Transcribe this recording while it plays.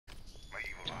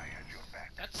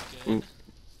good.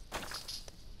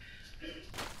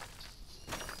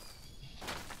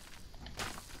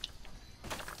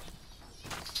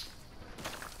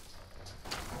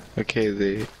 Okay,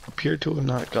 they appear to have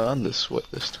not gone this way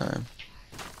this time.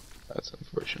 That's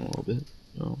unfortunate a little bit.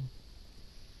 No.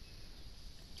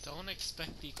 Don't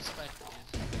expect the expected.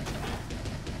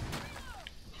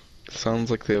 Sounds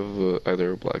like they have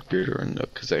either a Blackbeard or a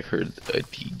Nook, because I heard a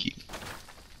Tiki.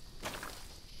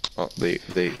 Oh, they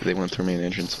went through main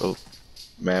entrance. Oh,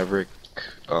 Maverick,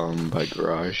 by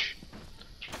garage.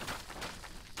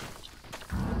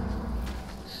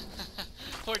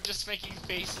 We're just making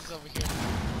faces over here.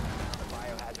 The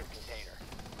biohazard container.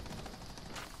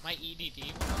 My EDD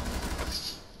went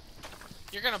off.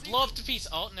 You're gonna blow up to pieces.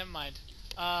 Oh, never mind.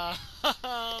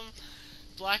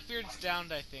 Blackbeard's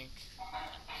downed, I think.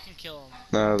 You can kill him.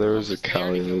 Nah, there was Oh, a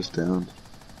Cali that was down.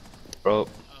 Oh,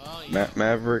 Oh, yeah.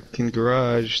 Maverick in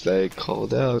garage that I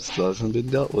called out still hasn't been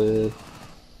dealt with.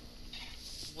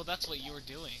 Well, that's what you were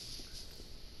doing.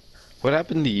 What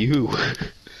happened to you?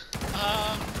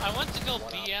 I went to go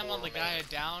BM on the guy I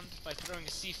downed by throwing a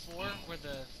C4 where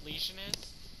the Legion is,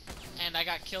 and I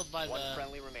got killed by One the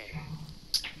friendly remaining.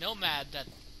 Nomad that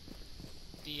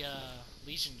the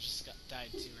Legion just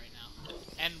died to right now.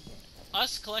 And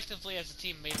us collectively as a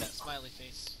team made that smiley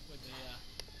face where the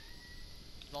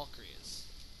Valkyrie is.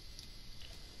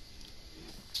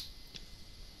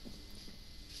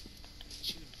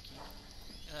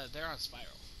 They're on Spiral.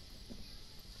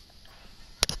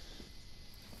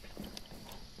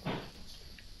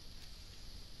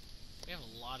 We have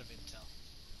a lot of intel.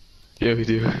 Yeah, we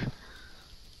do.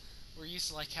 We're used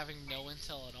to like having no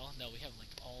intel at all. No, we have like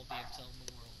all the intel in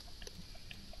the world.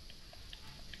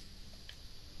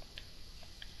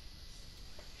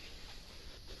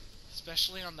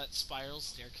 Especially on that spiral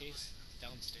staircase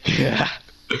downstairs. Yeah.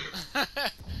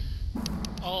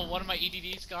 Oh, one of my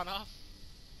EDDs gone off?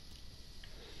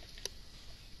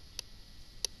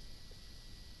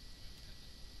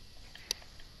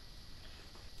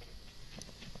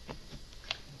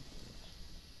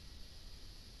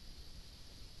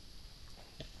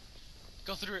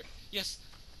 Go through it. Yes.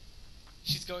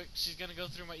 She's gonna go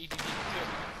through my EDD. Do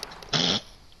it.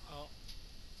 Oh.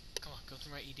 Come on, go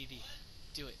through my EDD.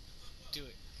 Do it. Do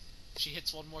it. If she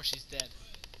hits one more, she's dead.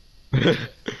 Do it.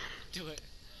 Do it.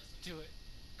 Do it.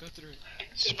 Go through it.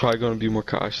 She's probably gonna be more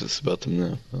cautious about them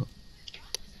now. Oh.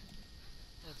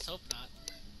 Let's hope not.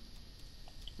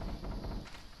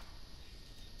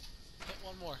 Hit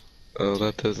one more. Oh,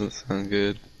 that doesn't sound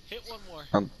good. Hit one more.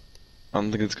 I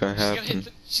don't think it's gonna happen.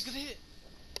 She's gonna hit it.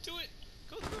 Do it.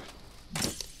 Go through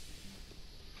it.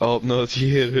 Oh no, she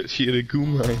hit it. She hit a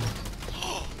goon line.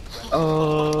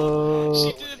 Oh.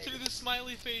 She did it through the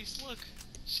smiley face. Look.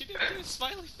 She did it through the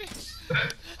smiley face.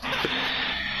 What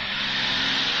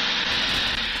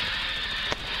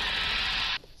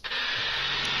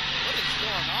is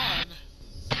going on?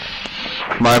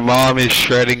 My mom is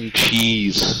shredding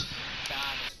cheese.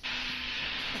 Got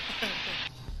it.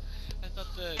 I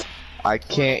thought the I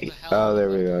can't. portal to hell Oh, there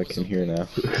we go. I was can hear opening. now.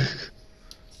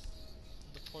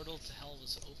 The portal to hell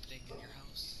was opening in your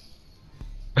house.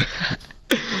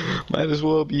 Might as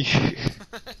well be.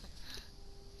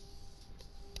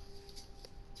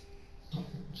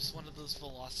 Just one of those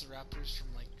velociraptors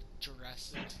from like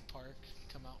Jurassic Park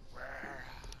come out.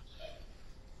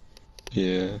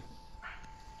 Yeah.